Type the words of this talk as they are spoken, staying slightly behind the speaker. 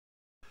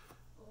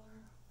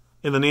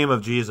In the name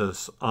of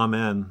Jesus,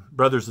 amen.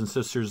 Brothers and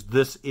sisters,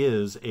 this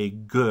is a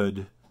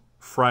good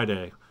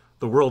Friday.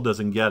 The world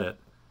doesn't get it.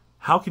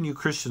 How can you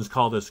Christians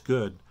call this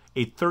good?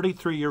 A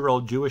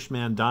 33-year-old Jewish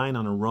man dying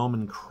on a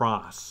Roman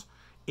cross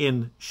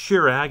in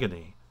sheer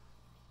agony.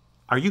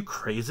 Are you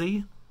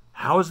crazy?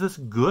 How is this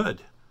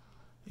good?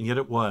 And yet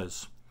it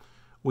was.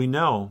 We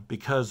know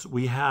because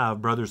we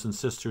have, brothers and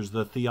sisters,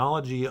 the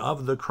theology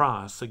of the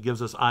cross that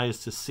gives us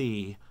eyes to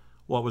see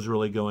what was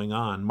really going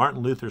on.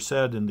 Martin Luther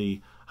said in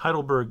the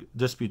Heidelberg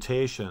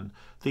Disputation,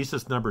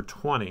 thesis number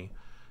 20,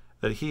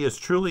 that he is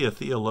truly a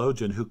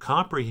theologian who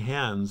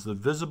comprehends the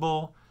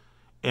visible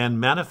and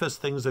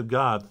manifest things of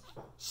God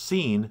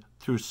seen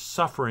through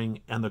suffering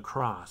and the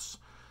cross.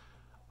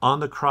 On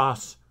the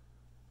cross,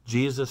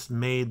 Jesus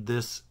made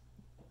this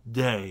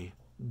day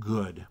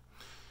good.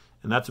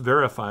 And that's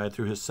verified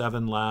through his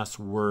 7 last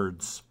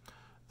words.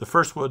 The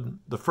first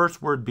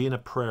word being a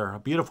prayer, a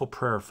beautiful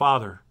prayer.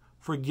 Father,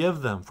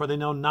 forgive them, for they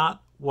know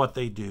not what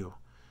they do.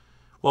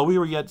 While we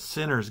were yet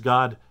sinners,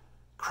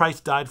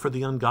 Christ died for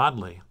the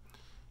ungodly.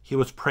 He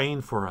was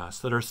praying for us,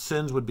 that our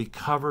sins would be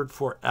covered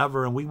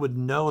forever, and we would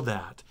know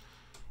that.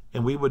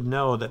 And we would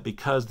know that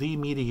because the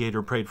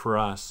mediator prayed for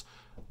us,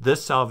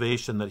 this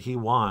salvation that he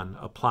won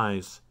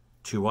applies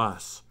to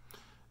us.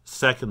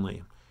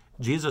 Secondly,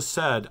 Jesus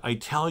said, I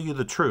tell you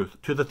the truth,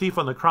 to the thief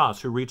on the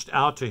cross who reached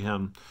out to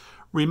him.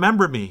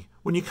 Remember me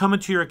when you come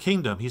into your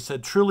kingdom. He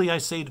said, truly I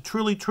say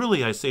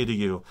to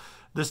you,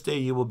 this day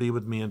you will be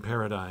with me in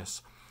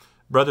paradise.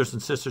 Brothers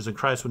and sisters in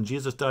Christ, when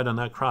Jesus died on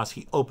that cross,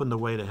 he opened the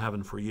way to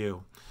heaven for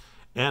you.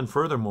 And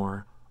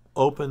furthermore,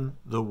 opened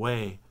the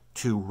way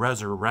to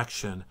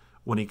resurrection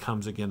when he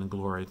comes again in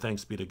glory.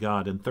 Thanks be to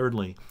God. And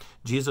thirdly,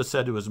 Jesus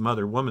said to his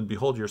mother, woman,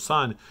 behold your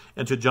son.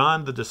 And to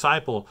John the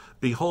disciple,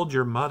 behold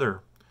your mother.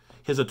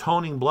 His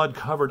atoning blood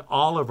covered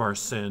all of our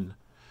sin,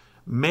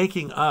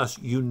 making us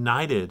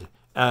united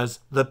as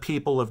the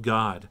people of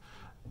God.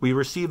 We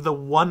receive the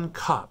one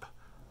cup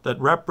that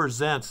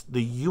represents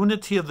the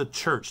unity of the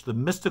church, the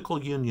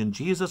mystical union,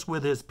 Jesus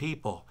with his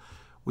people.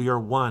 We are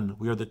one.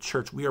 We are the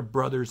church. We are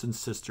brothers and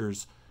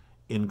sisters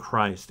in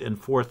Christ. And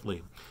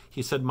fourthly,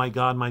 he said, my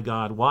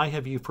God, why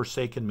have you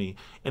forsaken me?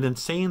 And in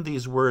saying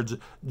these words,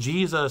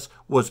 Jesus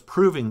was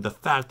proving the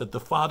fact that the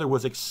Father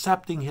was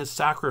accepting his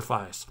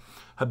sacrifice.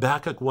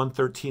 Habakkuk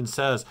 1:13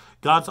 says,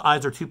 God's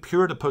eyes are too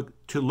pure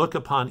to look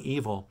upon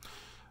evil.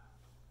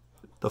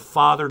 The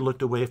Father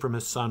looked away from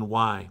his Son.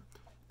 Why?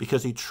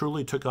 Because he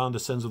truly took on the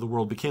sins of the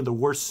world, became the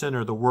worst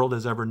sinner the world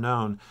has ever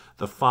known.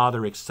 The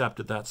Father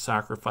accepted that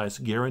sacrifice,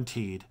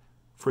 guaranteed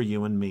for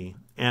you and me.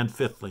 And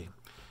fifthly,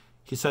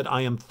 he said,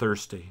 I am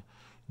thirsty.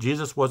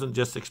 Jesus wasn't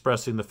just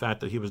expressing the fact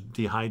that he was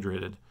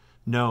dehydrated.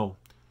 No,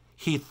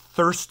 he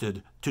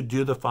thirsted to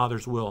do the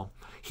Father's will.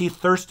 He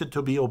thirsted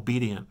to be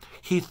obedient.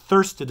 He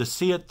thirsted to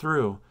see it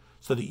through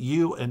so that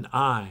you and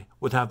I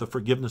would have the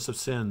forgiveness of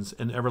sins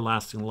and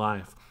everlasting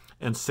life.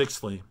 And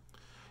sixthly,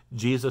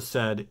 Jesus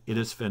said, it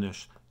is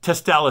finished.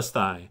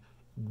 Testelestai,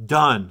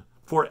 done,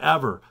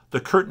 forever. The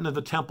curtain of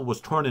the temple was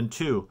torn in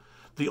two.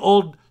 The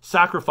old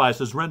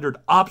sacrifices rendered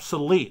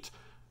obsolete,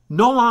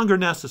 no longer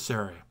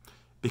necessary,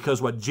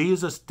 because what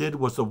Jesus did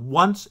was the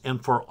once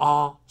and for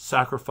all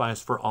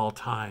sacrifice for all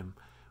time.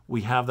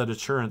 We have that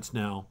assurance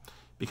now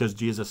because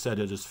Jesus said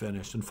it is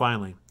finished. And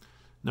finally,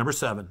 number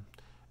 7,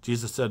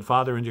 Jesus said,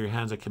 Father, into your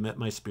hands I commit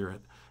my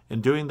spirit. In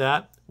doing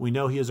that, we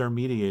know he is our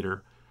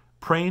mediator,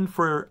 praying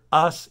for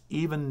us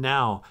even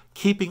now,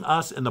 keeping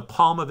us in the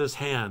palm of his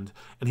hand,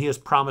 and he has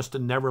promised to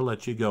never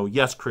let you go.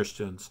 Yes,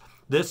 Christians,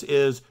 this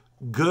is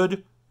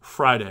Good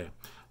Friday.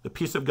 The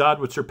peace of God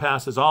which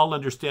surpasses all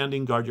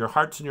understanding, guard your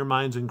hearts and your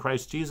minds in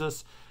Christ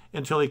Jesus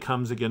until he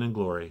comes again in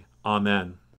glory. Amen.